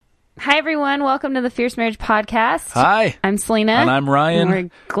Hi, everyone. Welcome to the Fierce Marriage Podcast. Hi. I'm Selena. And I'm Ryan. And we're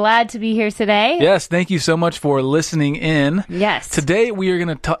glad to be here today. Yes, thank you so much for listening in. Yes. Today we are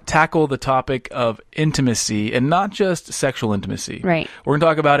going to tackle the topic of intimacy, and not just sexual intimacy. Right. We're going to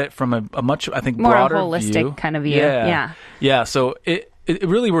talk about it from a much, I think, more broader holistic view. kind of view. Yeah. So it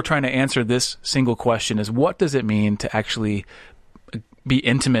really, we're trying to answer this single question: is what does it mean to actually be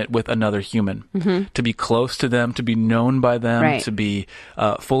intimate with another human, to be close to them, to be known by them, to be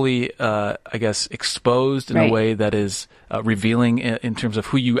fully, I guess, exposed in a way that is revealing in terms of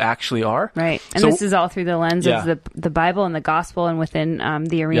who you actually are. Right. And this is all through the lens of the Bible and the gospel and within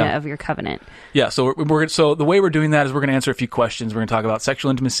the arena of your covenant. Yeah. So so the way we're doing that is we're going to answer a few questions. We're going to talk about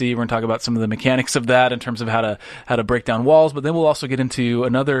sexual intimacy. We're going to talk about some of the mechanics of that in terms of how to break down walls. But then we'll also get into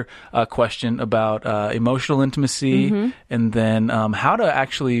another question about emotional intimacy, and then how to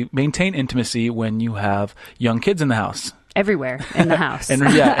actually maintain intimacy when you have young kids in the house. Everywhere in the house. and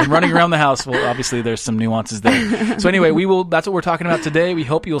running around the house. Well, obviously there's some nuances there. So anyway, that's what we're talking about today. We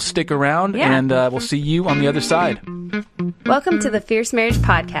hope you'll stick around, and we'll see you on the other side. Welcome to the Fierce Marriage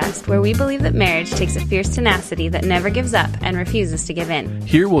Podcast, where we believe that marriage takes a fierce tenacity that never gives up and refuses to give in.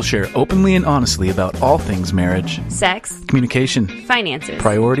 Here we'll share openly and honestly about all things marriage, sex, communication, finances,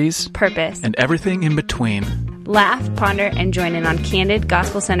 priorities, purpose, and everything in between. Laugh, ponder, and join in on candid,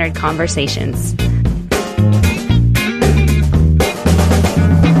 gospel-centered conversations.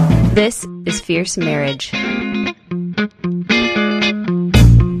 This is Fierce Marriage. All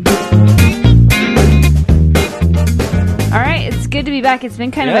right, it's good to be back. It's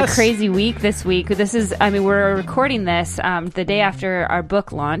been kind of a crazy week this week. We're recording this the day after our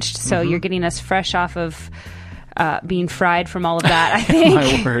book launched, so you're getting us fresh off of being fried from all of that, I think.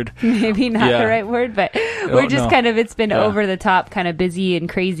 My word. Maybe not the right word, but we're just it's been over the top, kind of busy and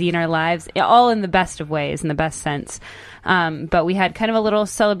crazy in our lives, all in the best of ways, in the best sense. But we had kind of a little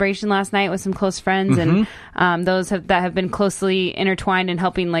celebration last night with some close friends, and those that have been closely intertwined in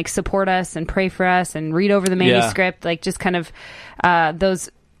helping support us and pray for us and read over the manuscript, just kind of those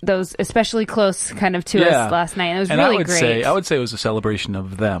especially close kind of to us last night. And it was really great. I would say it was a celebration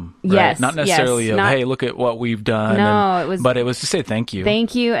of them. Right? Yes. Not necessarily hey, look at what we've done. No, but it was to say thank you.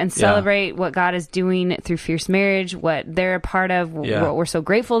 Thank you, and celebrate what God is doing through Fierce Marriage, what they're a part of, what we're so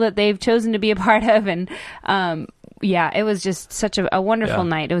grateful that they've chosen to be a part of. And, it was just such a wonderful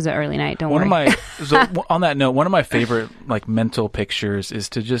night. It was an early night. Don't worry. On that note, one of my favorite mental pictures is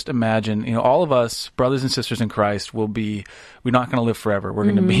to just imagine, all of us brothers and sisters in Christ we're not going to live forever. We're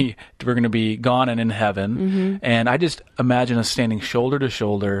going to be gone and in heaven. And I just imagine us standing shoulder to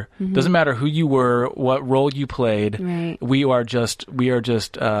shoulder. Doesn't matter who you were, what role you played. Right. We are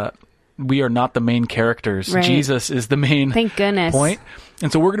not the main characters. Right. Jesus is the main Thank goodness. point.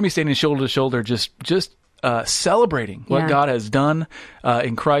 And so we're going to be standing shoulder to shoulder, just celebrating what God has done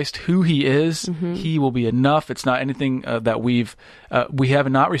in Christ, who He is. He will be enough. It's not anything that we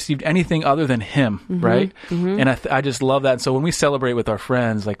have not received anything other than Him, right? And I just love that. And so when we celebrate with our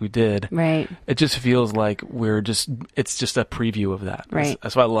friends, like we did, it just feels like it's just a preview of that. Right.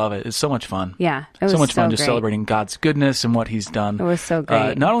 That's why I love it. It's so much fun. Yeah, it was so much fun great. just celebrating God's goodness and what He's done. It was so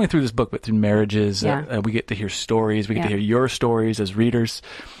great. Not only through this book, but through marriages. We get to hear stories. We get to hear your stories as readers.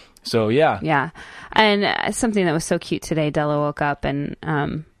 So yeah. And something that was so cute today, Della woke up and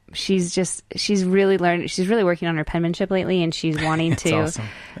she's really working on her penmanship lately, and she's wanting to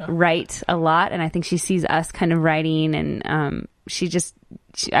write a lot, and I think she sees us kind of writing, and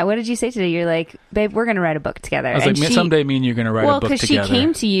what did you say today? You're like, babe, we're going to write a book together. I was like, someday me and you are going to write a book together. Well, because she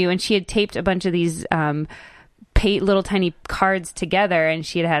came to you and she had taped a bunch of these little tiny cards together, and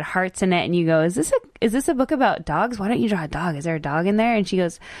she had hearts in it, and you go, is this a book about dogs? Why don't you draw a dog? Is there a dog in there? And she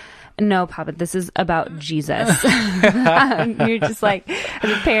goes, no, Papa, this is about Jesus. You're just like,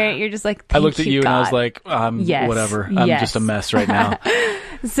 as a parent, you're just like, I looked at you God. and I was like, whatever. I'm just a mess right now.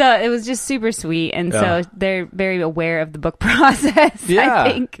 So it was just super sweet. And so they're very aware of the book process,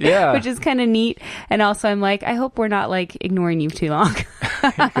 I think, which is kind of neat. And also I'm like, I hope we're not ignoring you too long.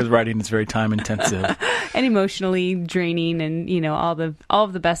 Because writing is very time intensive. And emotionally draining, and, all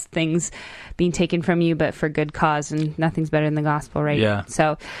of the best things being taken from you, but for good cause, and nothing's better than the gospel, right? Yeah.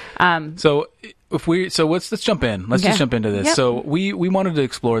 So, let's jump in. Let's just jump into this. Yep. So we wanted to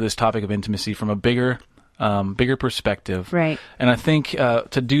explore this topic of intimacy from a bigger perspective. Right. And I think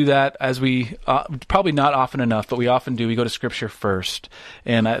to do that, as we probably not often enough, but we often do, we go to Scripture first.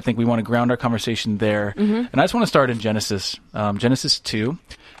 And I think we want to ground our conversation there. And I just want to start in Genesis 2.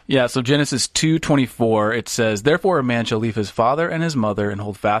 Yeah, so Genesis 2:24, it says, "Therefore a man shall leave his father and his mother and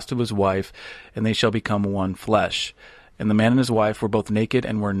hold fast to his wife, and they shall become one flesh. And the man and his wife were both naked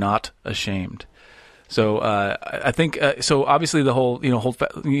and were not ashamed." So I think so. Obviously, the whole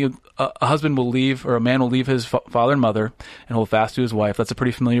a husband will leave, or a man will leave his father and mother and hold fast to his wife. That's a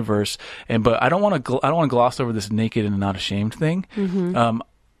pretty familiar verse. But I don't want to gloss over this naked and not ashamed thing.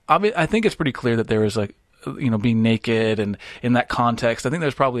 I think it's pretty clear that there is like, being naked, and in that context, I think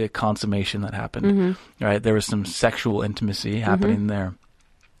there's probably a consummation that happened. Right, there was some sexual intimacy happening there.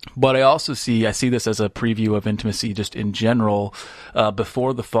 But I see this as a preview of intimacy just in general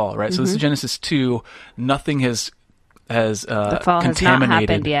before the fall, right? So this is Genesis 2. Nothing has the fall has not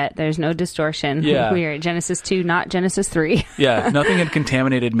happened yet. There's no distortion. Yeah. We are at Genesis 2, not Genesis 3. Yeah, nothing had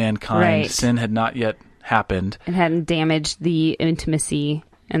contaminated mankind. Right. Sin had not yet happened. It hadn't damaged the intimacy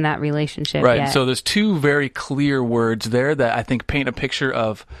in that relationship right. yet. So there's two very clear words there that I think paint a picture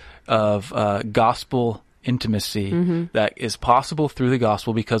of gospel intimacy that is possible through the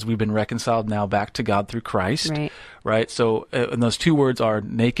gospel because we've been reconciled now back to God through Christ. Right. So and those two words are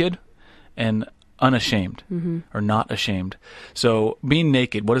naked and unashamed, or not ashamed. So being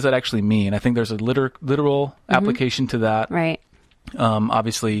naked, what does that actually mean? I think there's a literal application to that. Right.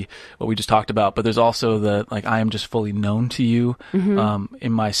 Obviously what we just talked about, but there's also I am just fully known to you,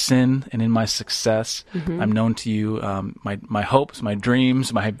 in my sin and in my success. I'm known to you, my hopes, my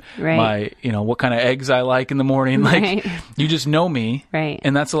dreams, my, what kind of eggs I like in the morning. You just know me. Right.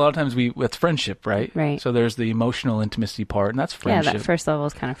 And that's a lot of times that's friendship, right? Right. So there's the emotional intimacy part, and that's friendship. Yeah, that first level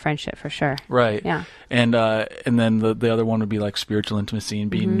is kind of friendship for sure. Right. Yeah. And then the other one would be like spiritual intimacy and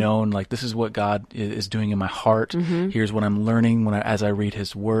being known, like this is what God is doing in my heart. Here's what I'm learning as I read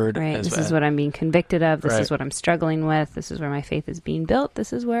His Word. Right. This is what I'm being convicted of. This is what I'm struggling with. This is where my faith is being built.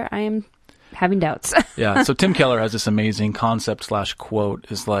 This is where I am having doubts. Yeah. So Tim Keller has this amazing concept /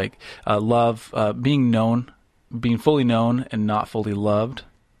 quote is like love, being known, being fully known and not fully loved.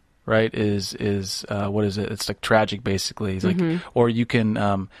 Right. Is what is it? It's like tragic, basically. It's like, or you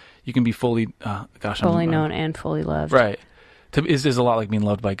can be fully, fully known and fully loved. Right. Is a lot like being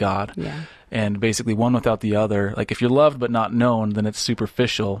loved by God. Yeah. And basically one without the other. Like if you're loved but not known, then it's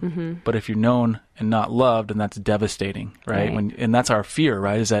superficial. But if you're known and not loved, then that's devastating, right? And that's our fear,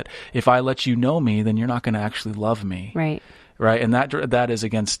 right? Is that if I let you know me, then you're not going to actually love me. Right. Right. And that is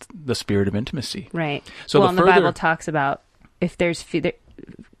against the spirit of intimacy. Right. So the Bible talks about if there's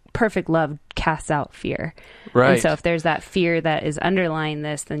perfect love casts out fear. Right. And so if there's that fear that is underlying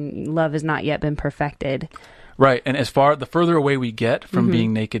this, then love has not yet been perfected. Right. And the further away we get from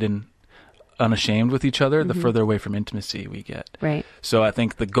being naked and unashamed with each other, the further away from intimacy we get. Right. So I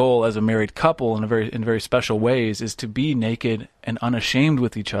think the goal as a married couple in very special ways is to be naked and unashamed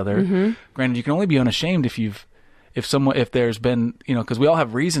with each other. Granted, you can only be unashamed if there's been, because we all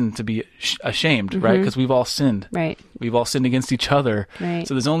have reason to be ashamed, right? Because we've all sinned. Right. We've all sinned against each other. Right.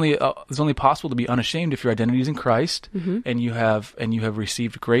 So there's only possible to be unashamed if your identity is in Christ and you have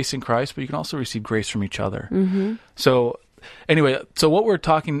received grace in Christ, but you can also receive grace from each other. So anyway, so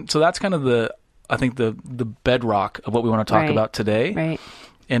that's kind of I think the bedrock of what we want to talk about today. Right.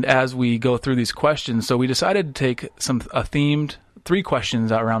 And as we go through these questions, so we decided to take a themed 3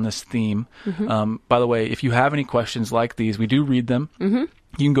 questions around this theme. By the way, if you have any questions like these, we do read them.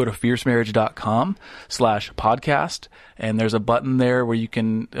 You can go to fiercemarriage.com/podcast, and there's a button there where you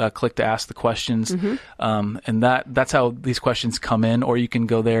can click to ask the questions. And that's how these questions come in, or you can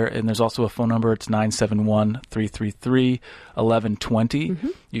go there, and there's also a phone number. It's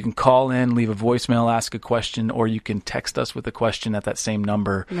 971-333-1120. You can call in, leave a voicemail, ask a question, or you can text us with a question at that same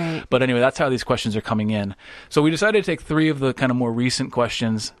number. Right. But anyway, that's how these questions are coming in. So we decided to take 3 of the kind of more recent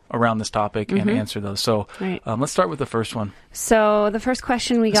questions around this topic and answer those. So let's start with the first one. So the first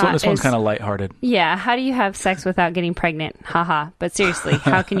question we got this one's kind of lighthearted. Yeah. How do you have sex without getting pregnant? Haha. But seriously,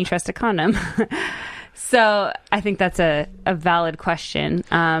 how can you trust a condom? So I think that's a valid question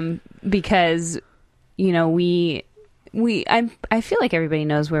because, I feel like everybody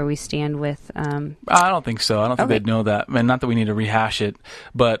knows where we stand with. I don't think so. I don't think they'd know that. I mean, not that we need to rehash it,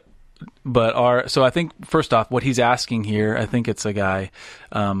 but so I think first off, what he's asking here, I think it's a guy.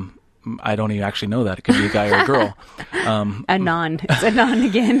 I don't even actually know that. It could be a guy or a girl. Anon. It's Anon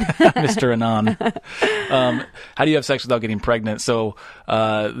again. Mr. Anon. How do you have sex without getting pregnant? So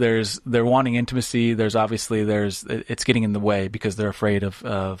they're wanting intimacy. It's getting in the way because they're afraid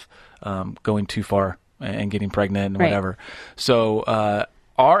of going too far and getting pregnant and whatever. So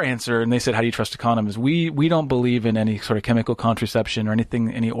our answer, and they said, how do you trust a condom, is we don't believe in any sort of chemical contraception or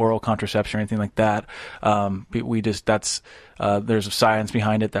anything, any oral contraception or anything like that. There's science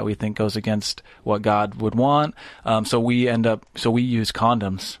behind it that we think goes against what God would want. So we use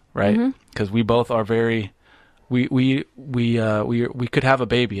condoms, right? Because we both are very, we could have a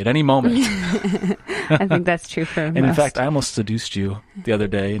baby at any moment. I think that's true for And most. in fact, I almost seduced you the other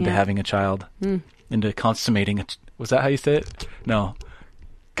day into having a child. into consummating. Was that how you say it? No.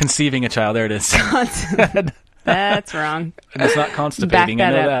 Conceiving a child. There it is. That's wrong. And it's not constipating.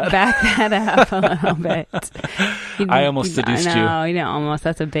 I know that. Back that up a little bit. I almost seduced you. No, you know, almost.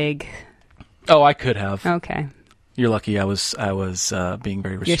 That's a big... Oh, I could have. Okay. You're lucky I was being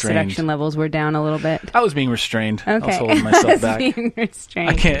very restrained. Your seduction levels were down a little bit. I was being restrained. Okay. I was holding myself back. Being restrained.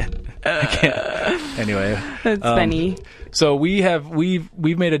 I can't. Anyway. That's funny. So we've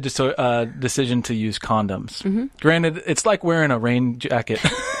made a decision to use condoms. Mm-hmm. Granted, it's like wearing a rain jacket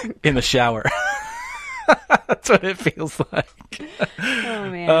in the shower. That's what it feels like. Oh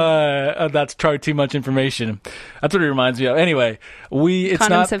man, that's probably too much information. That's what it reminds me of. Anyway,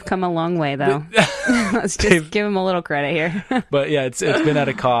 condoms have come a long way, though. Let's just give them a little credit here. But yeah, it's been at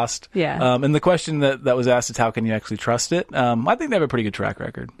a cost. Yeah. And the question that was asked is, how can you actually trust it? I think they have a pretty good track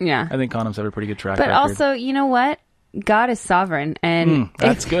record. Yeah. I think condoms have a pretty good track record. But also, you know what? God is sovereign, and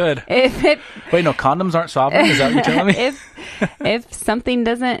that's good. Wait, no, condoms aren't sovereign. Is that what you're telling me? if something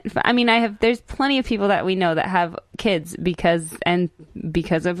doesn't, I mean, there's plenty of people that we know that have kids because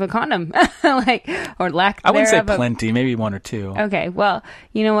of a condom, or lack. I wouldn't say plenty, maybe one or two. Okay, well,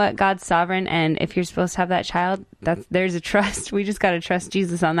 you know what? God's sovereign, and if you're supposed to have that child, there's a trust. We just got to trust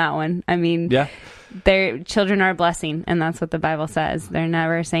Jesus on that one. I mean, yeah. Their children are a blessing, and that's what the Bible says. They're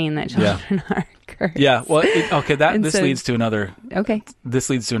never saying that children are cursed. Yeah, well, this leads to another. Okay. This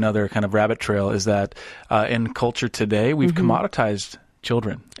leads to another kind of rabbit trail. Is that in culture today we've commoditized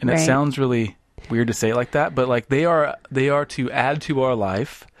children, and it sounds really weird to say it like that, but like they are to add to our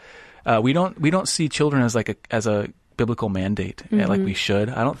life. We don't see children as a biblical mandate like we should.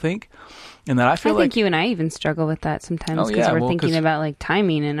 I don't think. And that I think you and I even struggle with that sometimes because we're thinking about like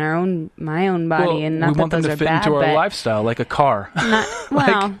timing and my own body, and not we want that them those to fit are bad, into our lifestyle like a car.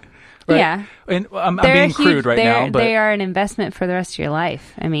 Right? Yeah. And I'm being crude right now, but they are an investment for the rest of your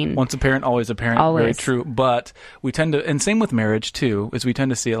life. I mean, once a parent, always a parent. Always. Very true. But we tend to, and same with marriage too, is we tend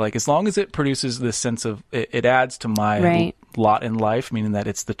to see it like as long as it produces this sense of it adds to my lot in life, meaning that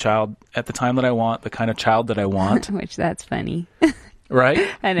it's the child at the time that I want, the kind of child that I want. Which that's funny. Right?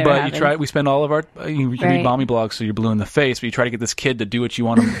 I know. But we spend all of our, you read mommy blogs so you're blue in the face, but you try to get this kid to do what you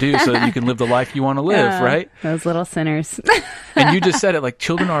want him to do so that you can live the life you want to live, right? Those little sinners. And you just said it, like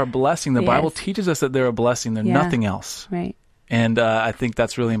children are a blessing. The Bible teaches us that they're a blessing. They're nothing else. Right. And I think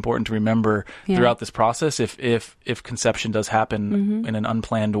that's really important to remember throughout this process. If conception does happen in an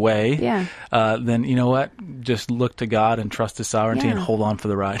unplanned way, then you know what? Just look to God and trust His sovereignty and hold on for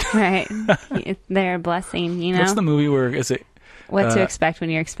the ride. Right. They're a blessing, you know? What's the movie where, is it? What to expect when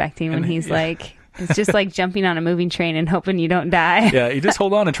you're expecting, when he's like, it's just like jumping on a moving train and hoping you don't die. Yeah, you just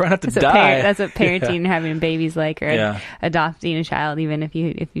hold on and try not to die. That's what parenting, having babies like, or adopting a child, even if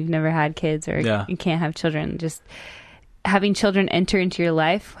you've never had kids or you can't have children. Just having children enter into your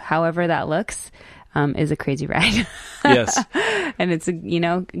life, however that looks, is a crazy ride. Yes. And it's,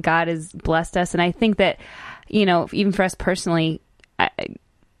 God has blessed us. And I think that, even for us personally,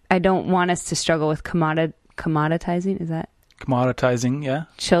 I don't want us to struggle with commoditizing. Is that? Commoditizing,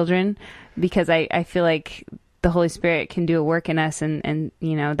 children, because I feel like the Holy Spirit can do a work in us, and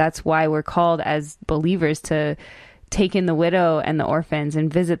that's why we're called as believers to take in the widow and the orphans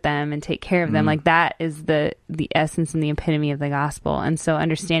and visit them and take care of them. Like that is the essence and the epitome of the gospel. And so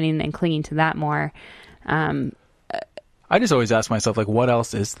understanding and clinging to that more. I just always ask myself, like, what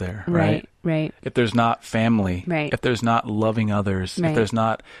else is there, right? Right. If there's not family, right. If there's not loving others, right. If there's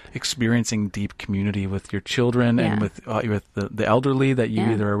not experiencing deep community with your children and with the elderly that you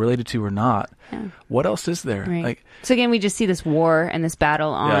either are related to or not, what else is there? Right. Like, so again, we just see this war and this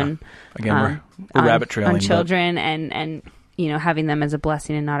battle on again we're rabbit trailing on children and having them as a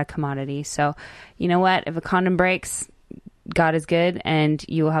blessing and not a commodity. So you know what? If a condom breaks, God is good, and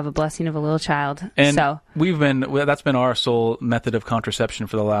you will have a blessing of a little child. And so that's been our sole method of contraception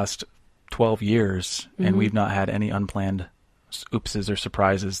for the last 12 years, and we've not had any unplanned oopses or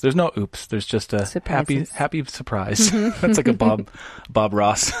surprises. There's no oops. There's just a happy surprise. That's like a Bob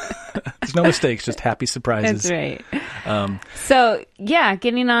Ross. There's no mistakes, just happy surprises. That's right. So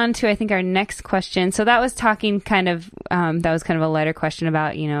getting on to I think our next question. So that was talking kind of a lighter question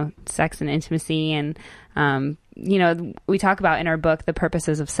about sex and intimacy, and we talk about in our book the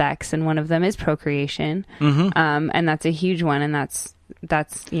purposes of sex, and one of them is procreation, and that's a huge one, and that's not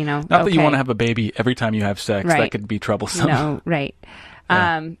that you want to have a baby every time you have sex. Right. That could be troublesome. No, right.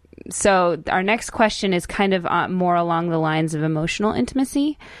 Yeah. So our next question is kind of more along the lines of emotional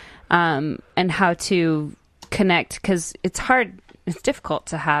intimacy, and how to connect, because it's difficult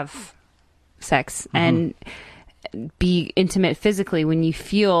to have sex and be intimate physically when you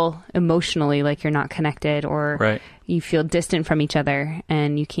feel emotionally like you're not connected, or you feel distant from each other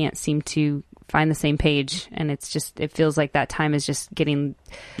and you can't seem to find the same page, and it feels like that time is just getting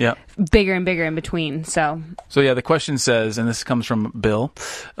bigger and bigger in between. So yeah, the question says, and this comes from Bill,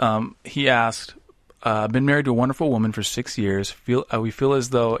 he asked, been married to a wonderful woman for 6 years. We feel as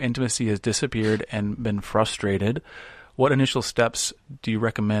though intimacy has disappeared and been frustrated. What initial steps do you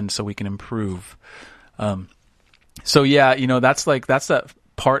recommend so we can improve? So yeah, that's that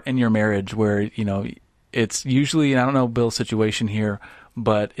part in your marriage where, it's usually, and I don't know Bill's situation here,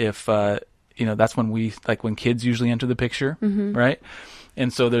 but if, that's when when kids usually enter the picture, right?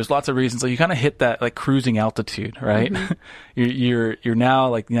 And so there's lots of reasons. So you kind of hit that like cruising altitude, right? You're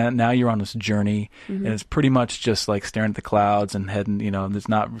now now you're on this journey, and it's pretty much just like staring at the clouds and heading, it's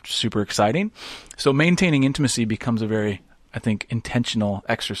not super exciting. So maintaining intimacy becomes a very, I think, intentional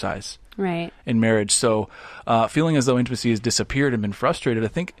exercise, right, in marriage. So feeling as though intimacy has disappeared and been frustrated, I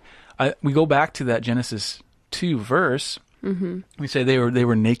think we go back to that Genesis 2 verse. We say they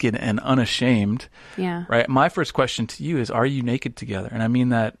were naked and unashamed. Yeah. Right. My first question to you is, are you naked together? And I mean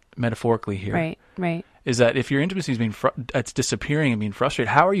that metaphorically here. Right. Right. Is that if your intimacy is it's disappearing and being frustrated,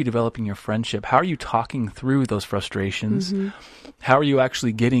 how are you developing your friendship? How are you talking through those frustrations? How are you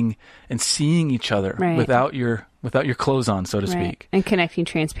actually getting and seeing each other without your clothes on, so to speak, and connecting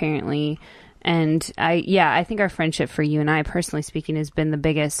transparently? And I think our friendship, for you and I personally speaking, has been the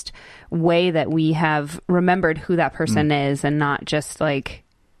biggest way that we have remembered who that person is, and not just like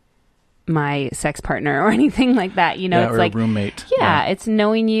my sex partner or anything like that. It's or like a roommate. Yeah, it's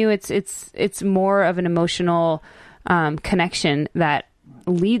knowing you. It's more of an emotional connection that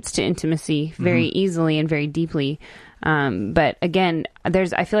leads to intimacy very easily and very deeply. But again,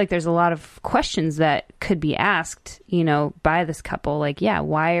 I feel like there's a lot of questions that could be asked, by this couple. Like,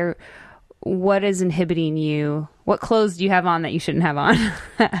 what is inhibiting you? What clothes do you have on that you shouldn't have on?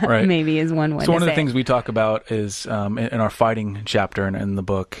 Right. Maybe is one way. So one of the things we talk about is in our fighting chapter in the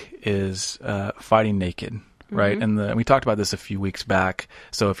book is fighting naked, right? And we talked about this a few weeks back.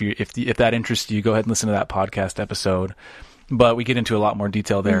 So if that interests you, go ahead and listen to that podcast episode. But we get into a lot more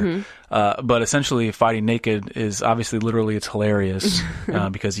detail there. But essentially, fighting naked is obviously, literally, it's hilarious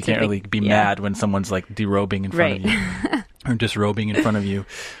because you can't really be mad when someone's like derobing in front of you. Or disrobing in front of you.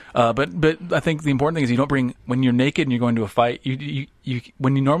 But I think the important thing is you don't bring, when you're naked and you're going to a fight, you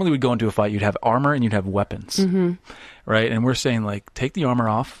when you normally would go into a fight, you'd have armor and you'd have weapons, right? And we're saying, like, take the armor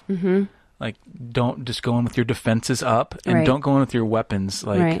off. Like, don't just go in with your defenses up, and don't go in with your weapons,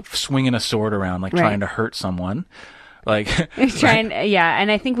 like swinging a sword around, like trying to hurt someone. Like and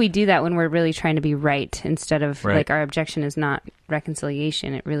I think we do that when we're really trying to be right, instead of like, our objection is not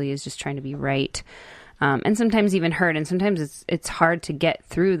reconciliation. It really is just trying to be right. And sometimes even hurt, and sometimes it's hard to get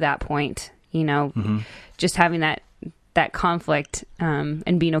through that point, just having that conflict,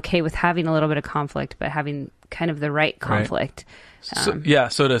 and being okay with having a little bit of conflict, but having kind of the right conflict.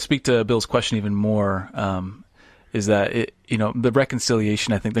 So to speak to Bill's question even more, is that the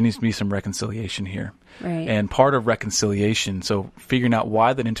reconciliation, I think there needs to be some reconciliation here. Right. And part of reconciliation, so figuring out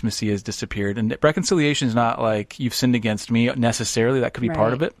why that intimacy has disappeared. And reconciliation is not like you've sinned against me necessarily. That could be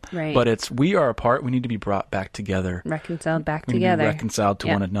part of it. Right. But it's we are apart. We need to be brought back together. Reconciled back we together. Need to be reconciled to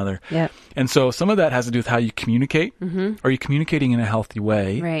one another. Yep. And so some of that has to do with how you communicate. Are you communicating in a healthy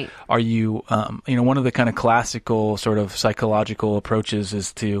way? Right. Are you, one of the kind of classical sort of psychological approaches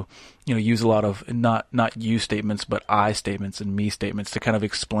is to, use a lot of not you statements, but I statements and me statements to kind of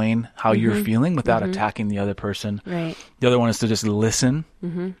explain how you're feeling without attacking the other person. Right. The other one is to just listen,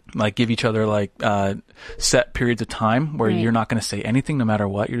 like give each other like set periods of time where you're not going to say anything no matter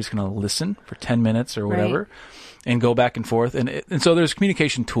what. You're just going to listen for 10 minutes or whatever. And go back and forth. And so there's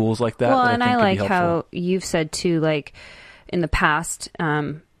communication tools like that. Well, that and I like how you've said too, like in the past,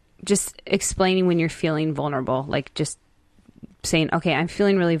 just explaining when you're feeling vulnerable, like just saying, okay, I'm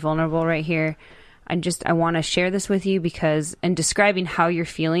feeling really vulnerable right here. I want to share this with you and describing how you're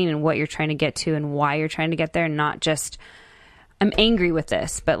feeling and what you're trying to get to and why you're trying to get there. Not just, I'm angry with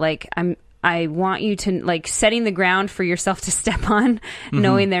this, but like, I want you to, like, setting the ground for yourself to step on,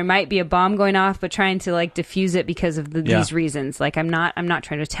 knowing there might be a bomb going off, but trying to like diffuse it because of these reasons. Like, I'm not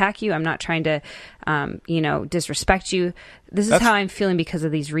trying to attack you. I'm not trying to, disrespect you. This is how I'm feeling because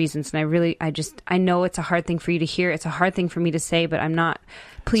of these reasons. And I know it's a hard thing for you to hear. It's a hard thing for me to say, but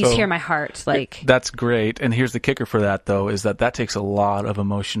please hear my heart. Like, that's great. And here's the kicker for that though, is that takes a lot of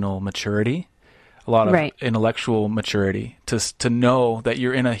emotional maturity. A lot of intellectual maturity to know that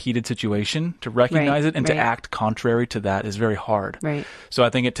you're in a heated situation, to recognize it, and to act contrary to that is very hard. Right. So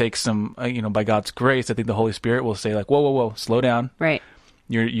I think it takes some, by God's grace, I think the Holy Spirit will say like, whoa, slow down. Right.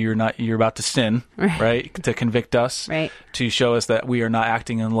 You're about to sin, right? To convict us, to show us that we are not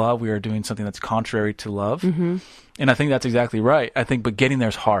acting in love. We are doing something that's contrary to love. And I think that's exactly right. But getting there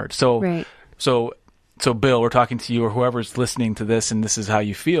is hard. So So Bill, we're talking to you or whoever's listening to this, and this is how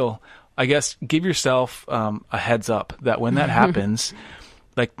you feel. I guess give yourself a heads up that when that happens,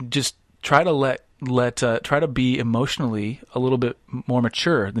 like just try to try to be emotionally a little bit more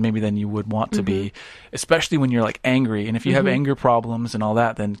mature than you would want to be, especially when you're like angry. And if you have anger problems and all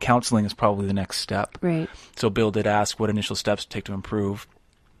that, then counseling is probably the next step. Right. So Bill did ask what initial steps to take to improve.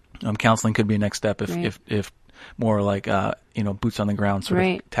 Counseling could be a next step if more like boots on the ground sort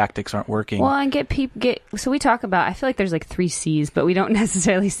of tactics aren't working. Well, and so we talk about, I feel like there's like 3 C's, but we don't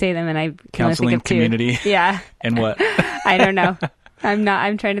necessarily say them, and I counseling, think of 2. community, and what? I don't know.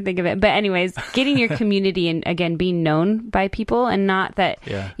 I'm trying to think of it. But anyways, getting your community and again, being known by people, and not that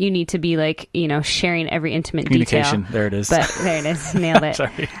you need to be like, sharing every intimate communication. detail. There it is. But there it is. Nailed it.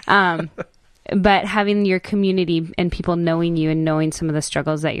 Sorry. But having your community and people knowing you and knowing some of the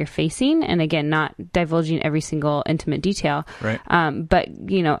struggles that you're facing, and again, not divulging every single intimate detail. Right. But,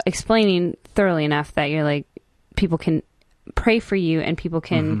 explaining thoroughly enough that you're like, people can pray for you and people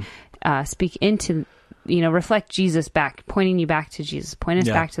can speak into, reflect Jesus back, pointing you back to Jesus, point us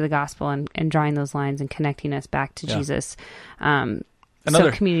back to the gospel, and drawing those lines and connecting us back to Jesus.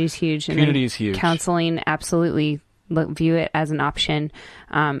 So community is huge. Community is huge. Counseling, absolutely. View it as an option.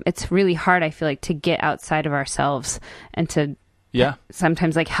 It's really hard, I feel like, to get outside of ourselves and to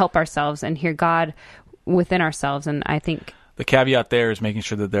sometimes like help ourselves and hear God within ourselves. And I think the caveat there is making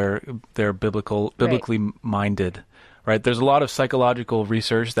sure that they're biblically minded, right? There's a lot of psychological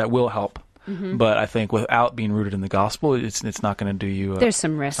research that will help. But I think without being rooted in the gospel, it's not going to do you. There's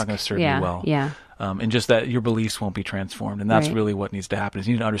some risk. It's not going to serve you well. Yeah. And just that your beliefs won't be transformed, and that's really what needs to happen. Is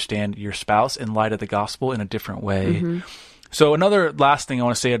you need to understand your spouse in light of the gospel in a different way. So another last thing I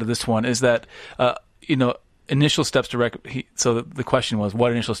want to say out of this one is that initial steps to so the question was,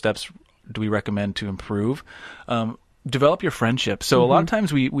 what initial steps do we recommend to improve? Develop your friendship. So a lot of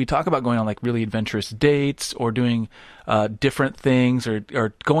times we talk about going on like really adventurous dates or doing different things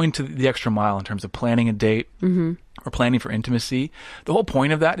or going to the extra mile in terms of planning a date or planning for intimacy. The whole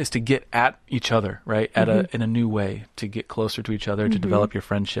point of that is to get at each other, right? In a new way, to get closer to each other, to develop your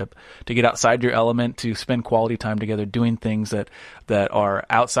friendship, to get outside your element, to spend quality time together doing things that are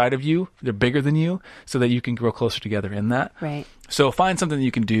outside of you, they're bigger than you, so that you can grow closer together in that. Right. So find something that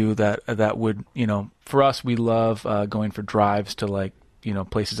you can do that would, for us, we love going for drives to like,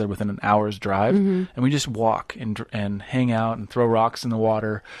 places that are within an hour's drive, and we just walk and hang out and throw rocks in the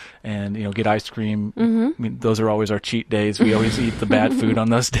water and, get ice cream. I mean, those are always our cheat days. We always eat the bad food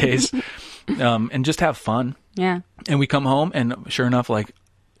on those days, and just have fun. Yeah. And we come home and sure enough, like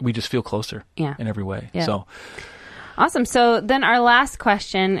we just feel closer in every way. Yeah. So awesome. So then our last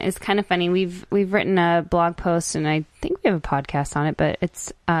question is kind of funny. We've written a blog post, and I think we have a podcast on it, but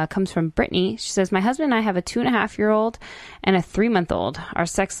it's comes from Brittany. She says, my husband and I have a 2.5-year-old and a 3-month-old. Our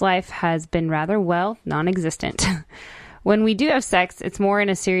sex life has been rather non-existent. When we do have sex, it's more in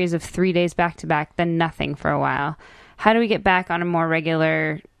a series of 3 days back to back than nothing for a while. How do we get back on a more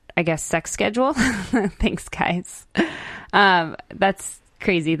regular, I guess, sex schedule? Thanks, guys. That's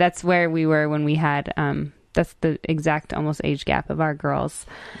crazy. That's where we were when we had, that's the exact almost age gap of our girls.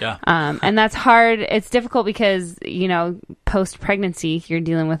 Yeah. And that's hard. It's difficult because, post-pregnancy, you're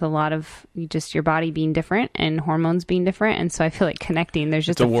dealing with a lot of just your body being different and hormones being different. And so I feel like connecting, there's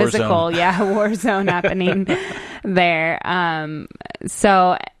just a physical, war zone happening there.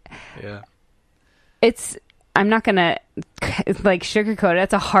 So I'm not going to like sugarcoat it.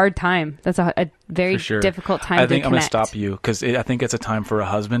 That's a hard time. That's a very difficult time to connect. I'm going to stop you because I think it's a time for a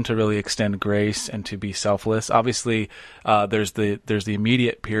husband to really extend grace and to be selfless. Obviously, there's the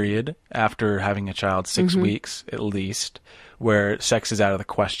immediate period after having a child, 6 weeks at least, where sex is out of the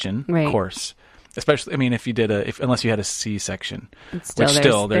question, of course. Especially, I mean, unless you had a C-section, there's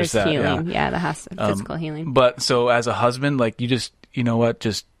that healing. Yeah, that has physical healing. But so as a husband, like you just,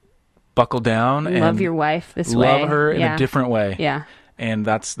 just buckle down and love your wife this way. Love her in a different way. Yeah. And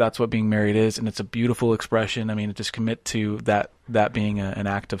that's what being married is, and it's a beautiful expression. I mean, just commit to that being an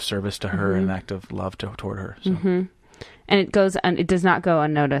act of service to her and an act of love toward her. So. And it does not go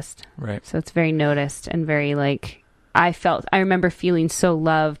unnoticed. Right. So it's very noticed and very like I remember feeling so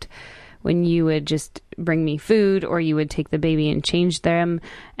loved when you would just bring me food or you would take the baby and change them,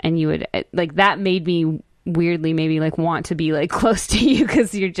 and you would like that made me weirdly maybe like want to be like close to you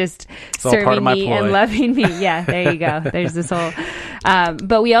because you're just serving me and loving me. Yeah, there you go. There's this whole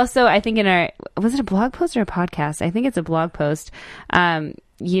but we also, I think was it a blog post or a podcast? I think it's a blog post. When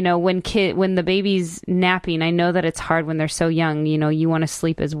the baby's napping, I know that it's hard when they're so young, you want to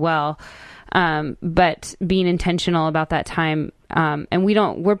sleep as well. But being intentional about that time, and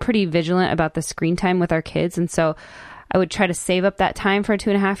we're pretty vigilant about the screen time with our kids. And so I would try to save up that time for a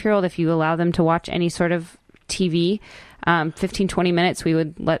 2.5-year-old. If you allow them to watch any sort of TV, 15, 20 minutes, we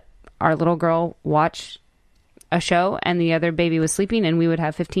would let our little girl watch a show and the other baby was sleeping, and we would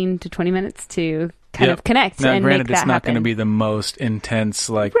have 15 to 20 minutes to kind of connect now, and granted, make that it's not happen. going to be the most intense,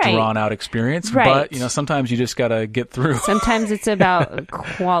 like drawn out experience, Right. but sometimes you just got to get through. Sometimes it's about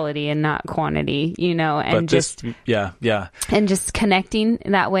quality and not quantity, and and just connecting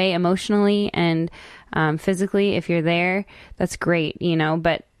that way emotionally and physically. If you're there, that's great,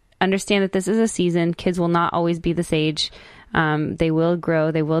 but understand that this is a season. Kids will not always be this age. They will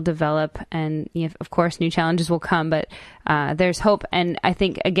grow, they will develop, and of course new challenges will come, but there's hope. And I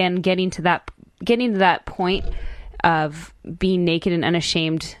think, again, getting to that point of being naked and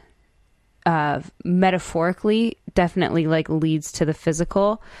unashamed, metaphorically, definitely leads to the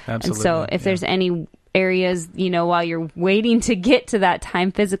physical. Absolutely. And so if there's any areas, while you're waiting to get to that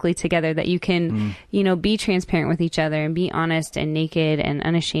time physically together, that you can, be transparent with each other and be honest and naked and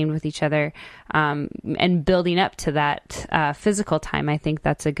unashamed with each other, and building up to that physical time, I think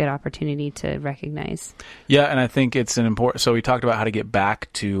that's a good opportunity to recognize. Yeah, and I think it's an important. So we talked about how to get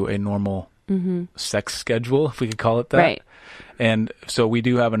back to a normal sex schedule, if we could call it that. Right. And so we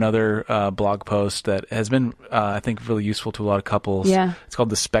do have another blog post that has been, I think, really useful to a lot of couples. Yeah. It's called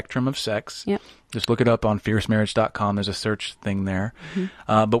The Spectrum of Sex. Yep. Just look it up on fiercemarriage.com. There's a search thing there.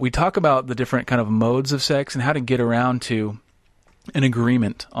 But we talk about the different kind of modes of sex and how to get around to an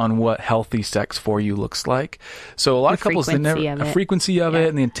agreement on what healthy sex for you looks like. So a lot of couples, a frequency of it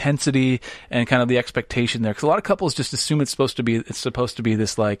and the intensity and kind of the expectation there. Because a lot of couples just assume it's supposed to be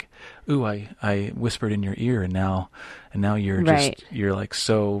this like, ooh, I whispered in your ear and now you're just, you're like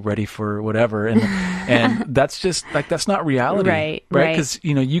so ready for whatever. And that's just like, that's not reality. Right. Because,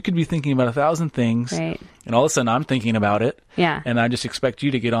 you could be thinking about 1,000 things. Right. And all of a sudden I'm thinking about it. Yeah. And I just expect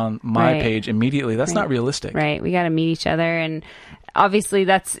you to get on my page immediately. That's not realistic. Right. We got to meet each other. And obviously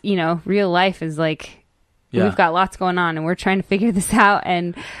that's, real life is like, we've got lots going on and we're trying to figure this out.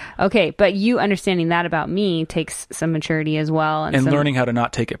 And but you understanding that about me takes some maturity as well. And learning how to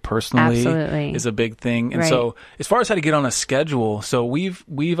not take it personally absolutely is a big thing. And so as far as how to get on a schedule, so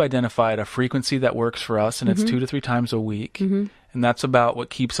we've identified a frequency that works for us, and it's 2 to 3 times a week. And that's about what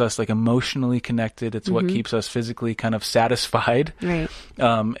keeps us like emotionally connected. It's what keeps us physically kind of satisfied. Right.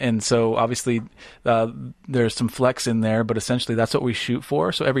 And so obviously there's some flex in there, but essentially that's what we shoot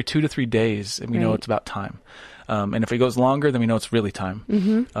for. So every 2 to 3 days, and we know it's about time. And if it goes longer, then we know it's really time.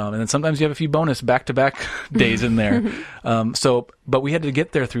 And then sometimes you have a few bonus back-to-back days in there. But we had to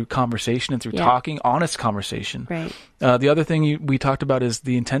get there through conversation and through talking, honest conversation. Right. The other thing we talked about is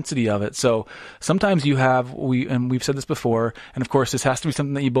the intensity of it. So sometimes we've said this before, and of course this has to be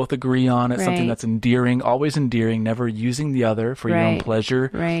something that you both agree on. It's something that's endearing, always endearing, never using the other for your own pleasure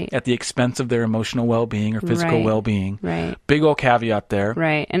at the expense of their emotional well-being or physical well-being. Right. Big old caveat there.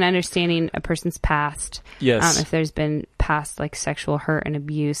 Right. And understanding a person's past. Yes. If there's been past like sexual hurt and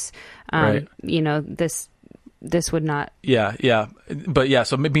abuse, this would not. Yeah. But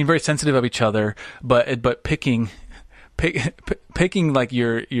so being very sensitive of each other, but picking like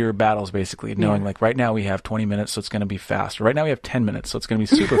your battles, basically knowing like right now we have 20 minutes, so it's going to be fast. Right now we have 10 minutes, so it's going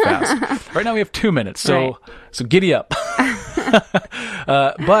to be super fast. Right now we have 2 minutes, so giddy up.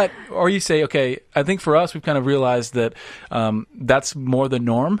 Or you say, okay, I think for us, we've kind of realized that that's more the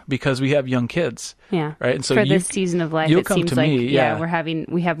norm because we have young kids. Yeah. Right. And so for this season of life, it seems like me,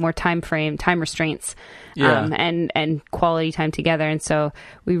 we have more time restraints, Yeah. And quality time together. And so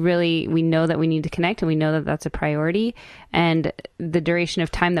we know that we need to connect, and we know that that's a priority. And the duration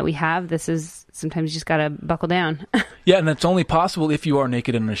of time that we have, this is sometimes you just got to buckle down. Yeah. And that's only possible if you are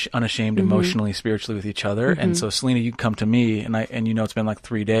naked and unashamed emotionally, spiritually with each other. And so Selena, you can come to me and it's been like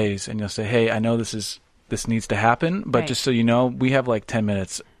 3 days, and you'll say, hey, I know this needs to happen, but just so you know, we have like 10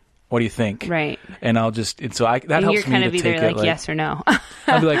 minutes. What do you think? Right. And I'll just, that helps me to take it. You're kind of either like yes or no.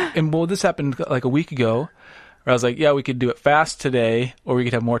 I'll be like, this happened like a week ago. Where I was like, yeah, we could do it fast today, or we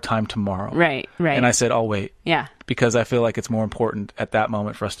could have more time tomorrow. Right. And I said, I'll wait. Yeah. Because I feel like it's more important at that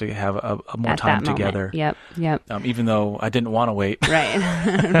moment for us to have a more time together. Yep. Even though I didn't want to wait. Right.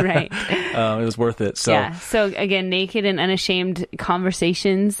 Right. It was worth it. So. Yeah. So again, naked and unashamed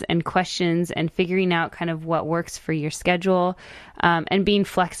conversations and questions and figuring out kind of what works for your schedule, and being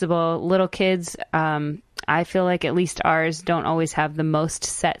flexible. Little kids, I feel like at least ours don't always have the most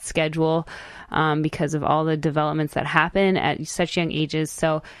set schedule, because of all the developments that happen at such young ages.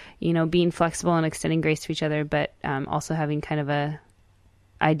 So, being flexible and extending grace to each other, but also having kind of a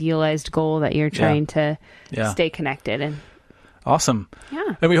idealized goal that you're trying to stay connected. And Awesome.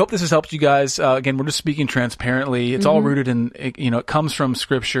 Yeah. And we hope this has helped you guys. Again, we're just speaking transparently. It's all rooted in, it comes from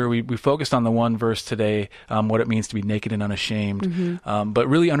Scripture. We focused on the one verse today, what it means to be naked and unashamed. But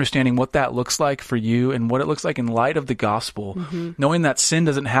really understanding what that looks like for you and what it looks like in light of the gospel. Knowing that sin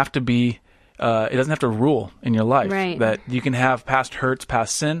doesn't have to be, it doesn't have to rule in your life. Right. That you can have past hurts,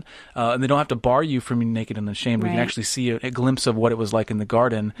 past sin, and they don't have to bar you from being naked and ashamed. We can actually see a glimpse of what it was like in the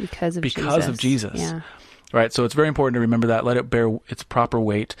garden because of Jesus. Yeah. Right, so it's very important to remember that. Let it bear its proper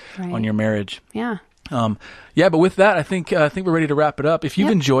weight on your marriage. Yeah. But with that, I think we're ready to wrap it up. If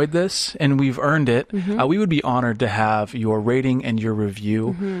you've enjoyed this and we've earned it, we would be honored to have your rating and your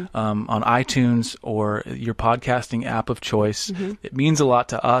review on iTunes or your podcasting app of choice. It means a lot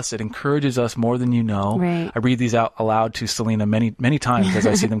to us. It encourages us more than you know. Right. I read these out aloud to Selena many times as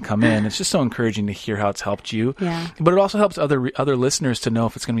I see them come in. It's just so encouraging to hear how it's helped you. Yeah. But it also helps other listeners to know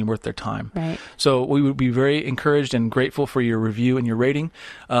if it's going to be worth their time. Right. So we would be very encouraged and grateful for your review and your rating.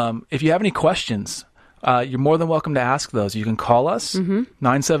 If you have any questions, you're more than welcome to ask those. You can call us,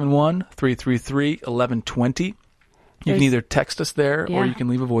 971-333-1120. You can either text us there or you can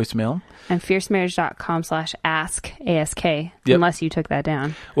leave a voicemail. And fiercemarriage.com/ask, A-S-K, unless you took that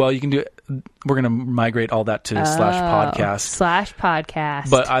down. Well, you can do it. We're going to migrate all that to /podcast.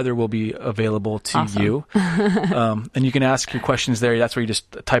 But either will be available to you. And you can ask your questions there. That's where you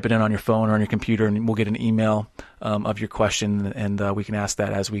just type it in on your phone or on your computer, and we'll get an email of your question, and we can ask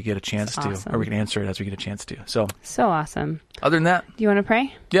that as we get a chance to, or we can answer it as we get a chance to. So awesome. Other than that. Do you want to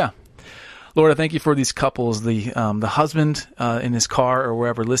pray? Yeah. Lord, I thank you for these couples, the husband in his car or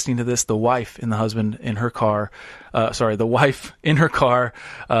wherever listening to this, the wife and the husband in her car, the wife in her car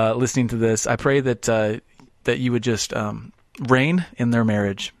listening to this. I pray that you would just reign in their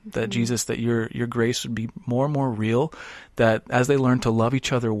marriage, that Jesus, that your grace would be more and more real, that as they learn to love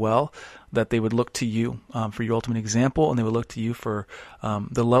each other well, that they would look to you for your ultimate example, and they would look to you for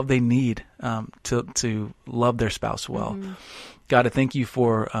the love they need to love their spouse well. God, I thank you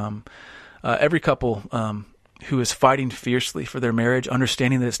for every couple who is fighting fiercely for their marriage,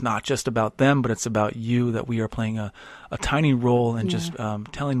 understanding that it's not just about them, but it's about you, that we are playing a tiny role in just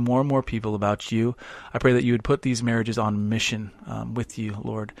telling more and more people about you. I pray that you would put these marriages on mission with you,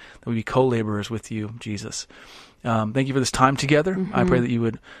 Lord, that we be co-laborers with you, Jesus. Thank you for this time together. I pray that you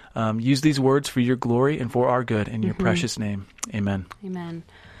would use these words for your glory and for our good. In your precious name, amen. Amen.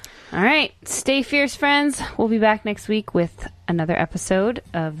 All right. Stay fierce, friends. We'll be back next week with another episode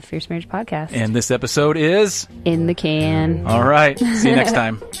of the Fierce Marriage Podcast. And this episode is? In the can. All right. See you next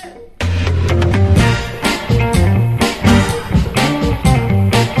time.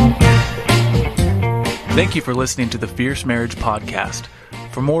 Thank you for listening to the Fierce Marriage Podcast.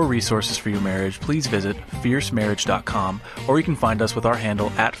 For more resources for your marriage, please visit fiercemarriage.com, or you can find us with our handle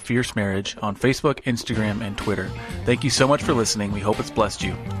 @FierceMarriage on Facebook, Instagram, and Twitter. Thank you so much for listening. We hope it's blessed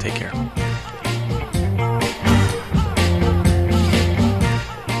you. Take care.